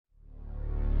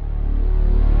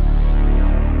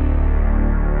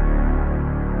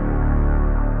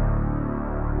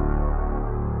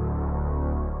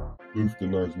Booth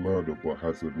denies murder but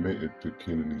has admitted to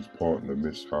killing his partner,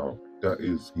 Miss Howe. That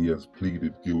is, he has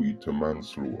pleaded guilty to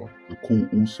manslaughter. The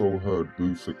court also heard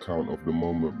Booth's account of the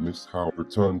moment Miss Howe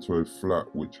returned to a flat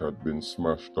which had been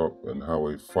smashed up and how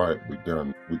a fight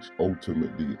began, which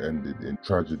ultimately ended in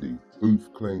tragedy.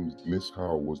 Booth claims Miss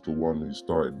Howe was the one who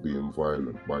started being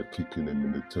violent by kicking him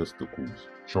in the testicles.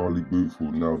 Charlie Booth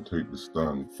will now take the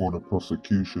stand for the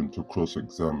prosecution to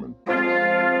cross-examine.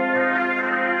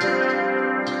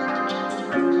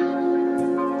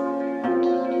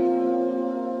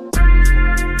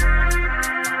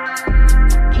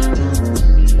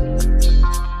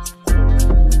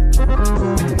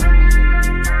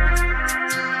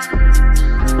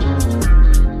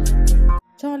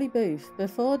 Charlie Booth,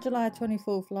 before July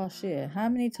 24th last year, how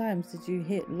many times did you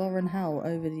hit Lauren Howe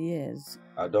over the years?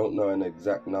 I don't know an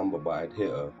exact number, but I'd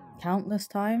hit her. Countless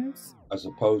times? I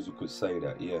suppose you could say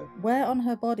that, yeah. Where on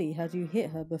her body had you hit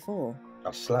her before?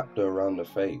 I slapped her around the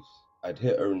face. I'd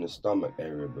hit her in the stomach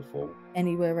area before.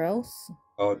 Anywhere else?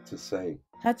 Hard to say.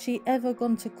 Had she ever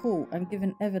gone to court and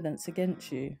given evidence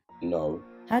against you? No.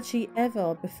 Had she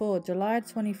ever, before July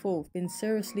 24th, been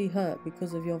seriously hurt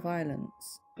because of your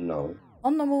violence? No.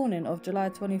 On the morning of July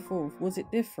 24th, was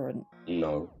it different?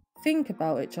 No. Think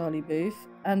about it, Charlie Booth,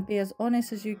 and be as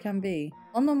honest as you can be.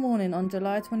 On the morning on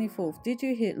July 24th, did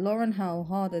you hit Lauren Howe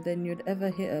harder than you'd ever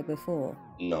hit her before?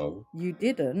 No. You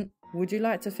didn't? Would you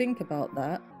like to think about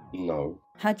that? No.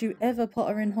 Had you ever put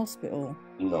her in hospital?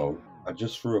 No. I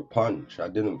just threw a punch. I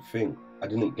didn't think. I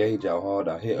didn't gauge how hard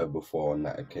I hit her before on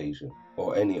that occasion,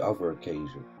 or any other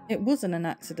occasion. It wasn't an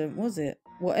accident, was it?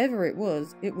 Whatever it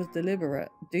was deliberate.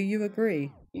 Do you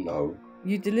agree? No.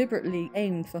 You deliberately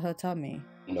aimed for her tummy.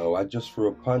 No, I just threw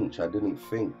a punch. I didn't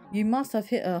think. You must have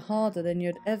hit her harder than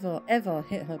you'd ever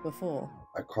hit her before.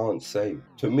 I can't say.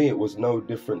 To me, it was no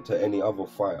different to any other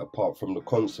fight apart from the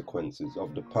consequences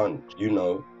of the punch. You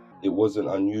know, it wasn't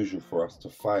unusual for us to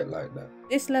fight like that.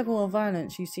 This level of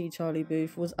violence you see, Charlie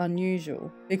Booth, was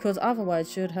unusual, because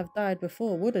otherwise she'd have died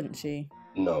before, wouldn't she?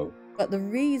 No. But the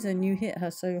reason you hit her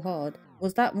so hard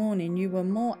was that morning you were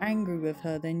more angry with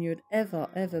her than you'd ever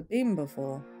been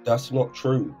before. That's not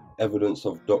true. Evidence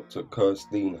of Dr.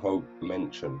 Kirstine Hope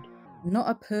mentioned. Not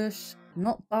a push,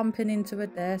 not bumping into a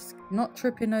desk, not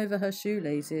tripping over her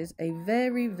shoelaces, a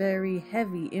very, very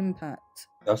heavy impact.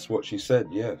 That's what she said,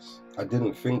 yes. I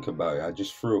didn't think about it, I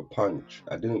just threw a punch.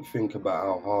 I didn't think about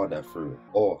how hard I threw it,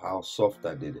 or how soft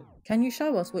I did it. Can you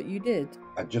show us what you did?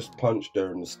 I just punched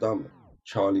her in the stomach.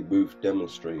 Charlie Booth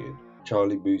demonstrated.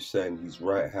 Charlie Booth saying he's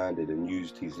right-handed and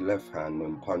used his left hand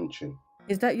when punching.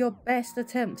 Is that your best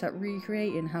attempt at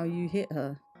recreating how you hit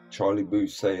her? Charlie Booth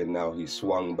saying now he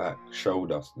swung back,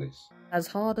 showed us this. As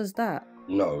hard as that?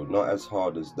 No, not as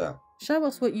hard as that. Show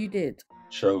us what you did.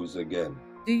 Shows again.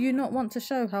 Do you not want to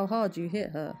show how hard you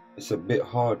hit her? It's a bit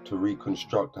hard to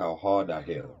reconstruct how hard I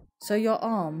hit her. So your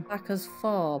arm, back as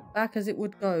far back as it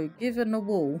would go, given the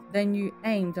wall, then you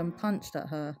aimed and punched at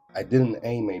her. I didn't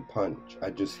aim a punch,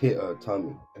 I just hit her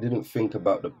tummy. I didn't think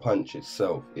about the punch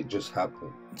itself, it just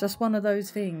happened. Just one of those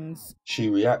things.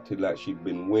 She reacted like she'd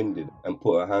been winded and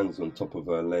put her hands on top of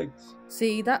her legs.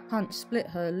 See, that punch split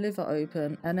her liver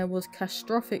open and there was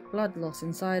catastrophic blood loss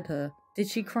inside her. Did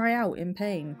she cry out in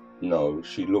pain? No,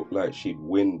 she looked like she'd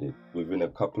winded. Within a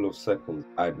couple of seconds,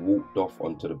 I'd walked off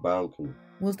onto the balcony.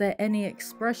 Was there any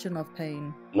expression of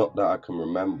pain? Not that I can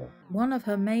remember. One of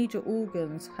her major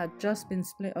organs had just been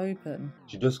split open.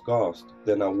 She just gasped,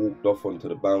 then I walked off onto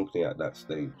the balcony at that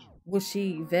stage. Was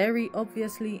she very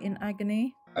obviously in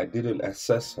agony? I didn't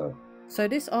assess her. So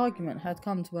this argument had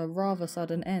come to a rather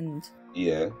sudden end.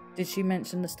 Yeah. Did she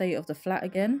mention the state of the flat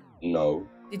again? No.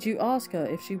 Did you ask her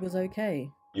if she was okay?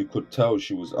 You could tell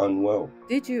she was unwell.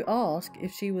 Did you ask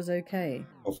if she was okay?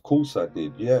 Of course I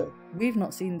did, yeah. We've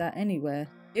not seen that anywhere.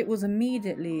 It was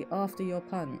immediately after your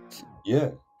punch.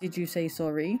 Yeah. Did you say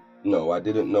sorry? No, I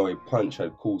didn't know a punch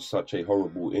had caused such a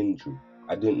horrible injury.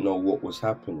 I didn't know what was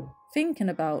happening. Thinking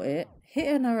about it,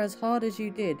 hitting her as hard as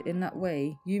you did in that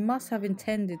way, you must have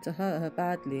intended to hurt her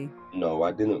badly. No,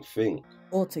 I didn't think.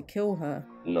 Or to kill her.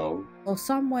 No. Or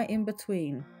somewhere in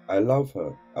between. I love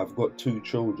her. I've got 2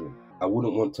 children. I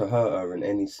wouldn't want to hurt her in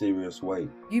any serious way.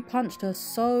 You punched her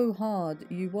so hard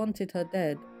you wanted her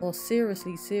dead or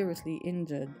seriously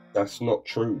injured. That's not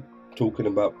true. Talking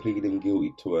about pleading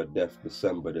guilty to her death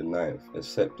December the 9th,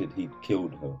 accepted he'd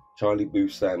killed her. Charlie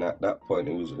Booth saying at that point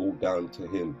it was all down to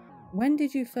him. When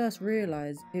did you first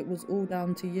realise it was all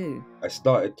down to you? I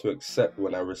started to accept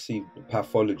when I received the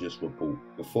pathologist report.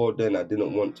 Before then, I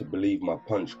didn't want to believe my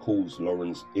punch caused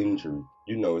Lauren's injury.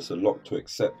 You know, it's a lot to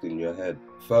accept in your head.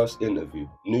 First interview,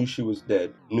 knew she was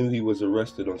dead, knew he was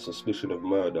arrested on suspicion of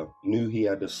murder, knew he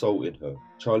had assaulted her.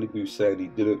 Charlie Booth said he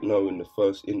didn't know in the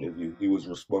first interview he was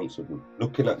responsible.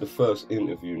 Looking at the first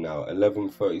interview now,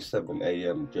 11:37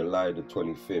 a.m., July the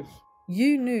 25th.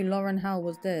 You knew Lauren Howe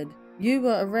was dead. You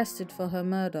were arrested for her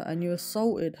murder and you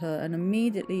assaulted her, and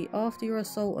immediately after your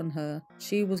assault on her,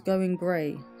 she was going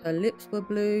grey. Her lips were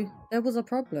blue. There was a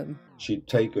problem. She'd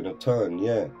taken a turn,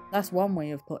 yeah. That's one way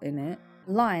of putting it.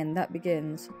 Line that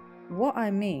begins, "What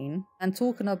I mean," and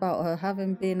talking about her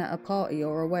having been at a party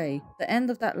or away. The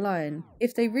end of that line,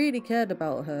 if they really cared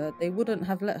about her, they wouldn't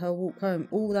have let her walk home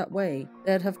all that way.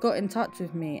 They'd have got in touch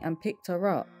with me and picked her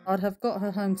up. I'd have got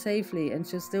her home safely and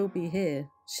she'd still be here.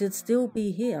 She'd still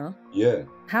be here? Yeah.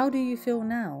 How do you feel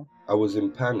now? I was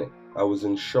in panic. I was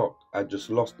in shock. I just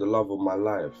lost the love of my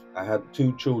life. I had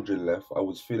 2 children left. I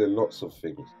was feeling lots of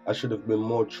things. I should have been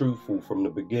more truthful from the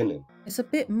beginning. It's a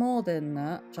bit more than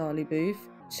that, Charlie Booth.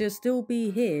 She'd still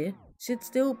be here. She'd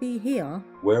still be here.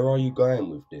 Where are you going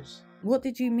with this? What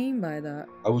did you mean by that?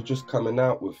 I was just coming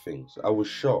out with things. I was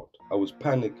shocked. I was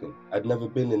panicking. I'd never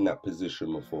been in that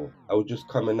position before. I was just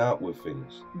coming out with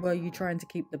things. Were you trying to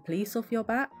keep the police off your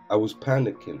back? I was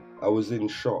panicking. I was in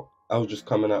shock. I was just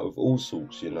coming out with all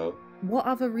sorts, you know. What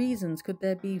other reasons could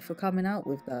there be for coming out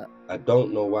with that? I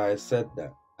don't know why I said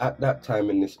that. At that time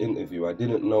in this interview, I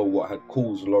didn't know what had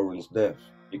caused Lauren's death.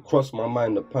 It crossed my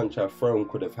mind the punch I'd thrown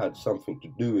could have had something to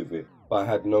do with it, but I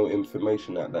had no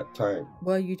information at that time.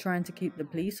 Were you trying to keep the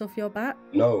police off your back?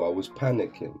 No, I was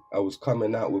panicking. I was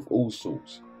coming out with all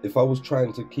sorts. If I was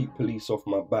trying to keep police off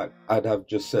my back, I'd have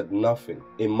just said nothing.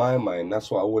 In my mind, that's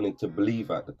what I wanted to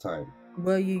believe at the time.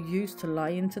 Were you used to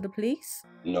lying to the police?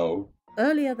 No.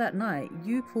 Earlier that night,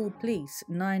 you called police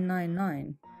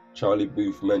 999. Charlie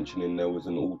Booth mentioning there was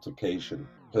an altercation,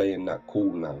 playing that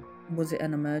call now. Was it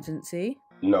an emergency?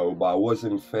 No, but I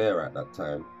wasn't fair at that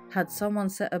time. Had someone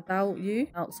set about you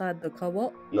outside the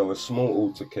co-op? No, a small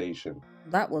altercation.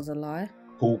 That was a lie.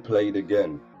 Call played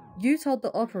again. You told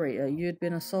the operator you'd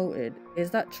been assaulted.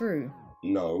 Is that true?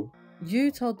 No.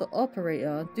 You told the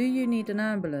operator, "Do you need an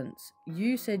ambulance?"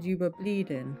 You said you were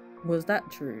bleeding. Was that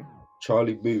true?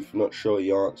 Charlie Booth not sure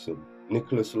he answered.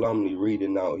 Nicholas Lumley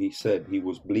reading out he said he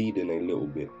was bleeding a little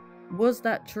bit. Was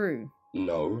that true?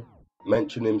 No.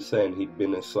 Mention him saying he'd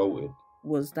been assaulted.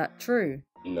 Was that true?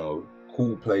 No.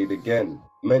 Call played again.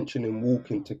 Mention him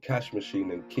walking to cash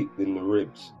machine and kicked in the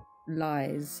ribs.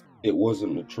 Lies. It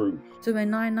wasn't the truth. To a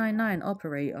 999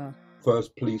 operator.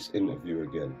 First police interview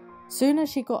again. Soon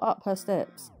as she got up her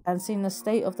steps and seen the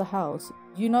state of the house,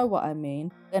 you know what I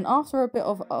mean. Then after a bit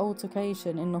of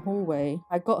altercation in the hallway,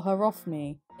 I got her off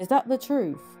me. Is that the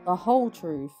truth? The whole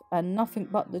truth and nothing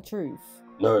but the truth?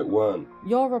 No, it weren't.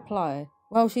 Your reply.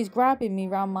 Well, she's grabbing me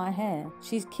round my hair.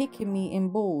 She's kicking me in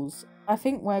balls. I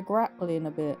think we're grappling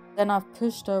a bit. Then I've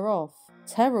pushed her off.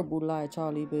 Terrible lie,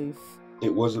 Charlie Booth.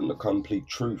 It wasn't the complete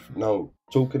truth, no.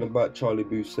 Talking about Charlie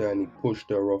Booth saying he pushed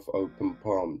her off open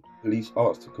palmed. Police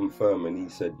asked to confirm and he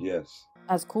said yes.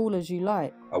 As cool as you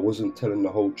like. I wasn't telling the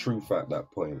whole truth at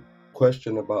that point.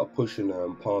 Question about pushing her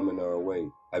and palming her away.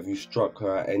 Have you struck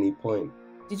her at any point?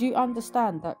 Did you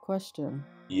understand that question?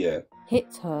 Yeah.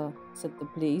 Hit her, said the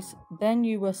police. Then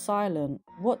you were silent.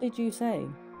 What did you say?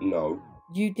 No.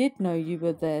 You did know you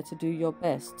were there to do your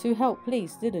best to help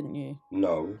police, didn't you?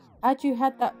 No. Had you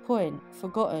had that point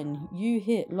forgotten you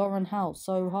hit Lauren Howe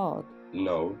so hard?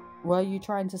 No. Were you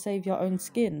trying to save your own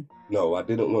skin? No, I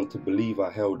didn't want to believe I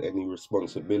held any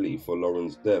responsibility for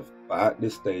Lauren's death, but at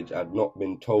this stage I'd not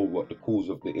been told what the cause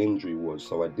of the injury was,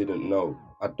 so I didn't know.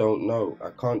 I don't know.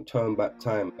 I can't turn back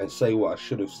time and say what I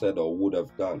should have said or would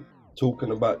have done.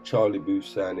 Talking about Charlie Booth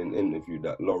saying in an interview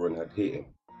that Lauren had hit him.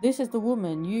 This is the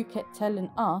woman you kept telling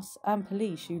us and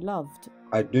police you loved.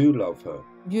 I do love her.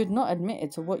 You'd not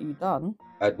admitted to what you'd done.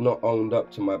 I'd not owned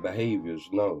up to my behaviours,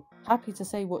 no. Happy to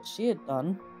say what she had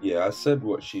done. Yeah, I said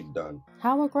what she'd done.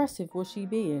 How aggressive was she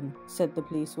being? Said the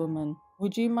policewoman.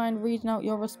 Would you mind reading out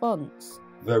your response?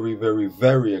 Very, very,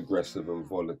 very aggressive and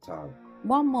volatile.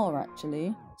 One more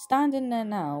actually. Standing there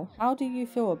now, how do you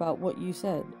feel about what you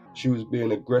said? She was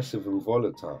being aggressive and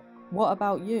volatile. What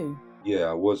about you? Yeah,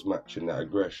 I was matching that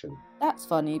aggression. That's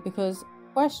funny because,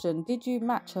 question, did you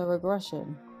match her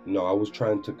aggression? No, I was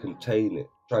trying to contain it,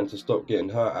 trying to stop getting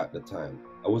hurt at the time.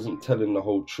 I wasn't telling the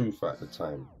whole truth at the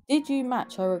time. Did you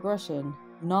match her aggression?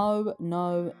 No,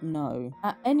 no, no.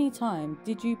 At any time,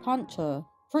 did you punch her?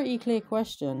 Pretty clear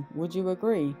question, would you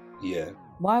agree? Yeah.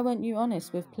 Why weren't you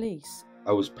honest with police?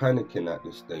 I was panicking at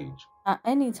this stage. At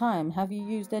any time, have you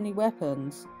used any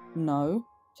weapons? No.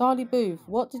 Charlie Booth,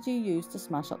 what did you use to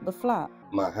smash up the flat?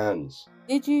 My hands.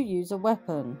 Did you use a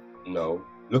weapon? No.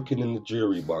 Looking in the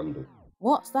jury bundle.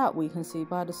 What's that we can see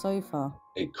by the sofa?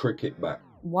 A cricket bat.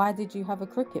 Why did you have a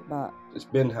cricket bat? It's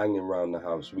been hanging around the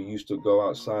house. We used to go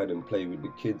outside and play with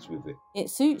the kids with it.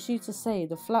 It suits you to say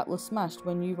the flat was smashed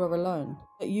when you were alone,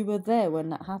 but you were there when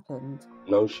that happened.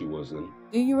 No, she wasn't.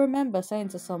 Do you remember saying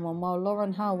to someone while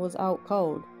Lauren Howe was out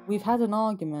cold, "We've had an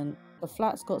argument, the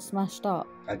flat's got smashed up"?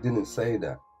 I didn't say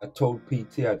that. I told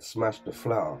PT I'd smashed the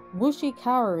flat up. Was she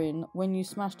cowering when you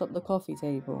smashed up the coffee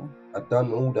table? I'd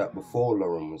done all that before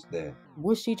Lauren was there.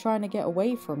 Was she trying to get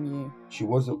away from you? She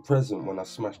wasn't present when I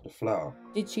smashed the flat up.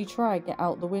 Did she try to get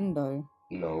out the window?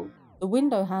 No. The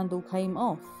window handle came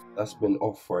off. That's been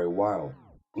off for a while.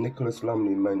 Nicholas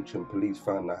Lumley mentioned police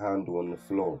found the handle on the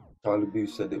floor. Charlie Booth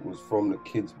said it was from the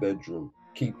kids' bedroom.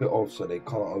 Keep it off so they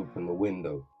can't open the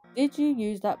window. Did you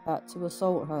use that bat to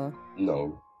assault her?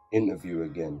 No. Interview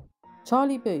again.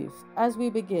 Charlie Booth, as we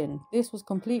begin, this was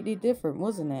completely different,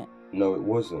 wasn't it? No, it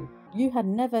wasn't. You had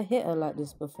never hit her like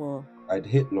this before. I'd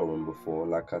hit Lauren before,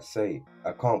 like I say.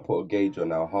 I can't put a gauge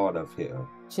on how hard I've hit her.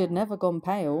 She had never gone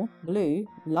pale, blue,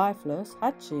 lifeless,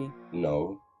 had she?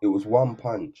 No. It was one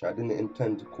punch. I didn't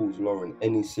intend to cause Lauren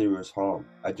any serious harm.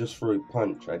 I just threw a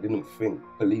punch. I didn't think.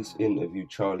 Police interviewed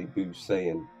Charlie Booth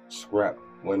saying, "Scrap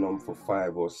went on for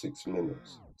 5 or 6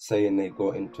 minutes. Saying they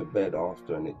got into bed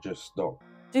after and it just stopped."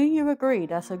 Do you agree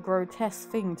that's a grotesque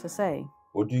thing to say?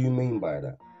 What do you mean by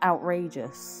that?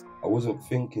 Outrageous. I wasn't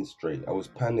thinking straight. I was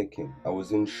panicking. I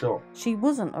was in shock. She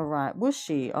wasn't alright, was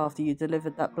she, after you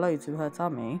delivered that blow to her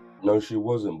tummy? No, she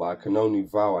wasn't, but I can only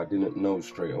vow I didn't know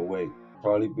straight away.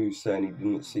 Charlie Booth saying he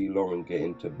didn't see Lauren get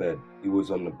into bed. He was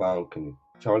on the balcony.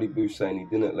 Charlie Booth saying he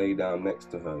didn't lay down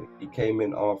next to her. He came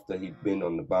in after he'd been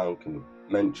on the balcony,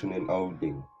 mentioning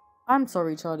Odin. I'm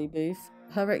sorry, Charlie Booth.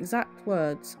 Her exact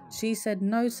words. She said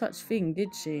no such thing,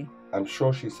 did she? I'm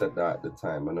sure she said that at the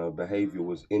time, and her behaviour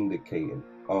was indicating.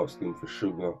 Asking for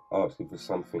sugar, asking for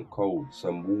something cold,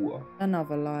 some water.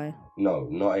 Another lie. No,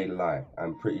 not a lie.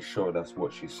 I'm pretty sure that's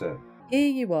what she said. Here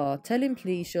you are, telling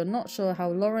police you're not sure how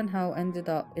Lauren Howe ended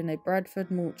up in a Bradford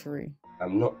mortuary.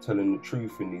 I'm not telling the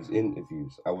truth in these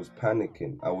interviews. I was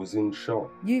panicking. I was in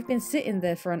shock. You've been sitting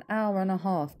there for an hour and a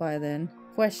half by then.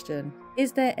 Question.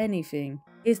 Is there anything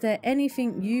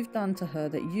you've done to her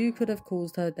that you could have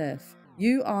caused her death?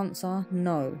 You answer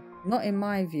no. Not in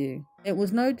my view. It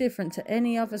was no different to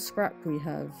any other scrap we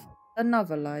have.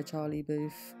 Another lie, Charlie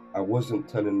Booth. I wasn't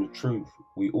telling the truth.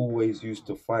 We always used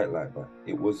to fight like that.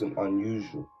 It wasn't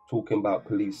unusual. Talking about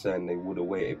police saying they would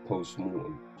await a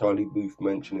post-mortem. Charlie Booth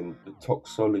mentioning the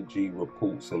toxicology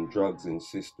reports and drugs in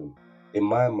system. In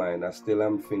my mind, I still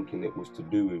am thinking it was to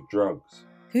do with drugs.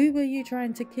 Who were you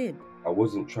trying to kid? I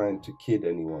wasn't trying to kid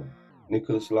anyone.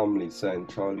 Nicholas Lumley saying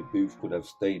Charlie Booth could have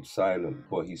stayed silent,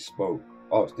 but he spoke.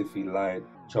 Asked if he lied.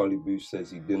 Charlie Booth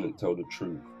says he didn't tell the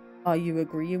truth. Are you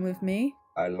agreeing with me?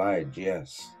 I lied,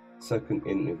 yes. Second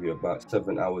interview about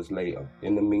 7 hours later.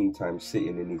 In the meantime,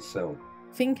 sitting in his cell.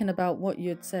 Thinking about what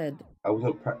you'd said. I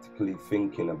wasn't practically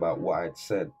thinking about what I'd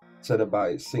said. Said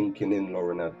about it sinking in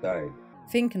Lauren had died.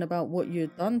 Thinking about what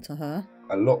you'd done to her.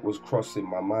 A lot was crossing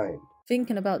my mind.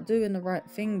 Thinking about doing the right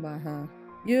thing by her.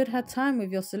 You had had time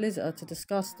with your solicitor to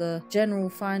discuss the general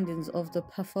findings of the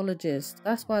pathologist.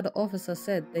 That's why the officer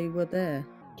said they were there.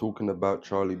 Talking about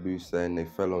Charlie Booth saying they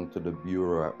fell onto the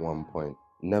bureau at one point.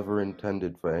 Never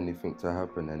intended for anything to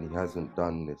happen and he hasn't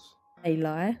done this. A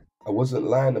lie? I wasn't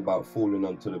lying about falling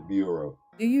onto the bureau.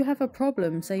 Do you have a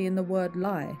problem saying the word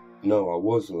lie? No, I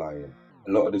was lying.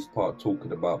 A lot of this part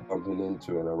talking about bumping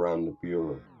into and around the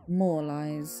bureau. More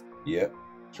lies. Yep.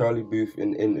 Charlie Booth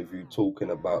in interview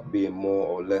talking about being more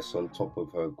or less on top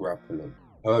of her grappling.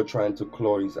 Her trying to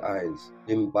claw his eyes,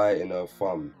 him biting her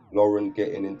thumb, Lauren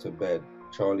getting into bed,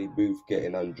 Charlie Booth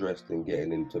getting undressed and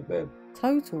getting into bed.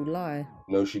 Total lie.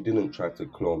 No, she didn't try to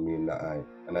claw me in the eye,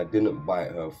 and I didn't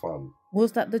bite her thumb.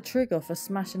 Was that the trigger for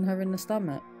smashing her in the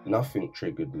stomach? Nothing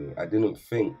triggered me. I didn't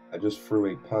think. I just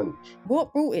threw a punch.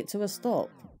 What brought it to a stop?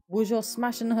 Was your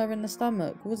smashing her in the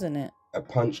stomach, wasn't it? I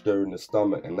punched her in the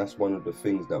stomach, and that's one of the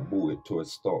things that brought it to a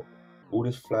stop. All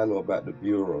this flannel about the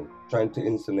bureau, trying to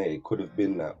insinuate it could have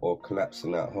been that or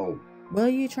collapsing at home. Were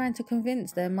you trying to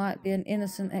convince there might be an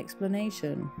innocent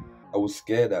explanation? I was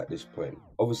scared at this point.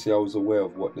 Obviously I was aware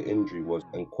of what the injury was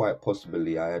and quite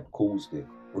possibly I had caused it.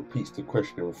 Repeats the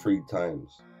question 3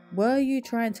 times. Were you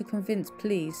trying to convince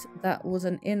police that was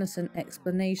an innocent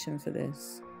explanation for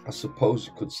this? I suppose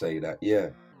you could say that, yeah.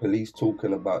 Police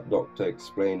talking about doctor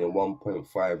explaining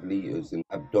 1.5 litres in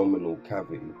abdominal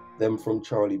cavity. Them from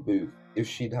Charlie Booth. If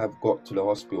she'd have got to the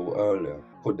hospital earlier,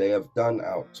 could they have done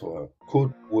out to her?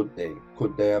 Would they?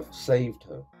 Could they have saved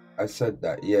her? I said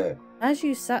that, yeah. As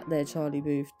you sat there, Charlie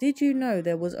Booth, did you know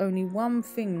there was only one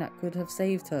thing that could have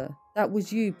saved her? That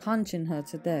was you punching her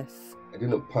to death. I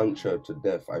didn't punch her to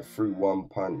death, I threw one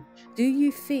punch. Do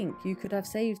you think you could have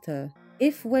saved her?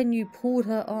 If when you pulled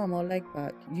her arm or leg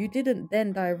back, you didn't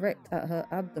then direct at her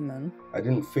abdomen? I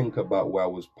didn't think about where I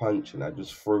was punching, I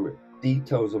just threw it.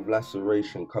 Details of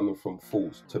laceration coming from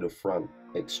false to the front.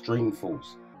 Extreme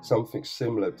false. Something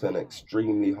similar to an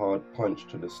extremely hard punch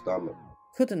to the stomach.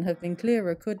 Couldn't have been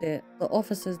clearer, could it? The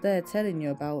officers there telling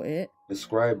you about it.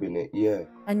 Describing it, yeah.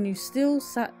 And you still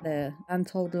sat there and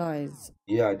told lies.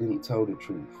 Yeah, I didn't tell the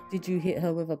truth. Did you hit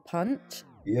her with a punch?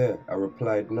 Yeah, I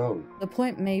replied no. The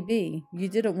point may be, you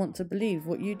didn't want to believe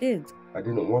what you did. I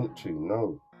didn't want to,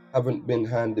 no. Haven't been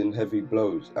handing heavy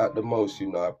blows. At the most,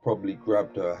 I probably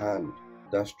grabbed her hand.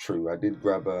 That's true, I did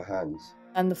grab her hands.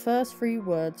 And the first 3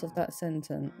 words of that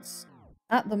sentence.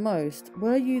 At the most,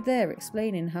 were you there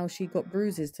explaining how she got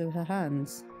bruises to her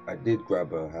hands? I did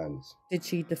grab her hands. Did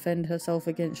she defend herself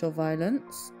against your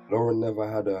violence? Lauren never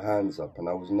had her hands up and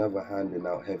I was never handing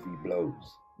out heavy blows.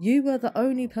 You were the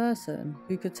only person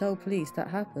who could tell police that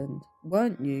happened,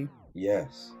 weren't you?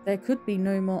 Yes. There could be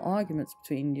no more arguments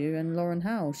between you and Lauren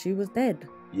Howe. She was dead.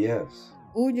 Yes.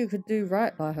 All you could do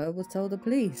right by her was tell the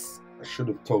police. I should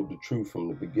have told the truth from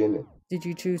the beginning. Did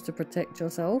you choose to protect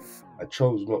yourself? I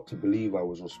chose not to believe I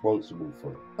was responsible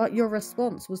for it. But your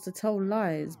response was to tell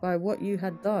lies by what you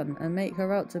had done and make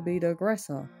her out to be the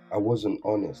aggressor. I wasn't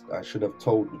honest. I should have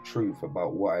told the truth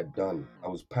about what I'd done. I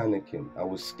was panicking. I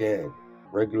was scared.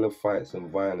 Regular fights and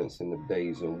violence in the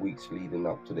days and weeks leading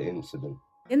up to the incident.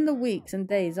 In the weeks and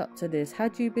days up to this,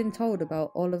 had you been told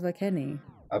about Oliver Kenny?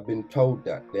 I've been told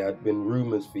that there had been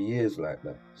rumours for years like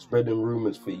that, spreading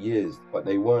rumours for years, but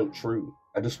they weren't true.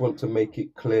 I just want to make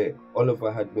it clear,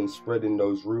 Oliver had been spreading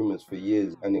those rumours for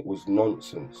years and it was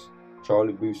nonsense.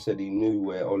 Charlie Booth said he knew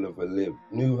where Oliver lived,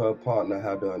 knew her partner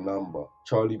had her number.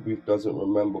 Charlie Booth doesn't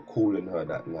remember calling her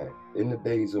that night, in the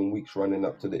days and weeks running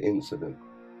up to the incident.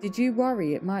 Did you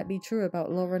worry it might be true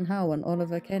about Lauren Howe and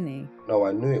Oliver Kenny? No,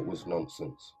 I knew it was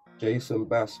nonsense. Jason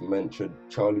Bass mentioned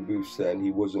Charlie Booth saying he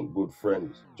wasn't good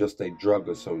friends, just a drug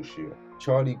associate.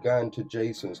 Charlie going to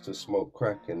Jason's to smoke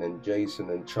crack and then Jason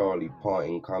and Charlie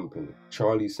parting company.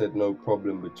 Charlie said no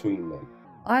problem between them.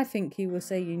 I think he was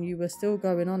saying you were still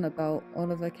going on about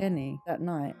Oliver Kenny that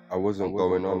night. I wasn't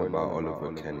going on about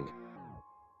Oliver Kenny.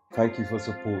 Thank you for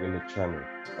supporting the channel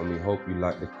and we hope you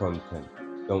like the content.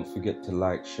 Don't forget to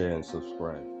like, share and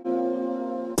subscribe.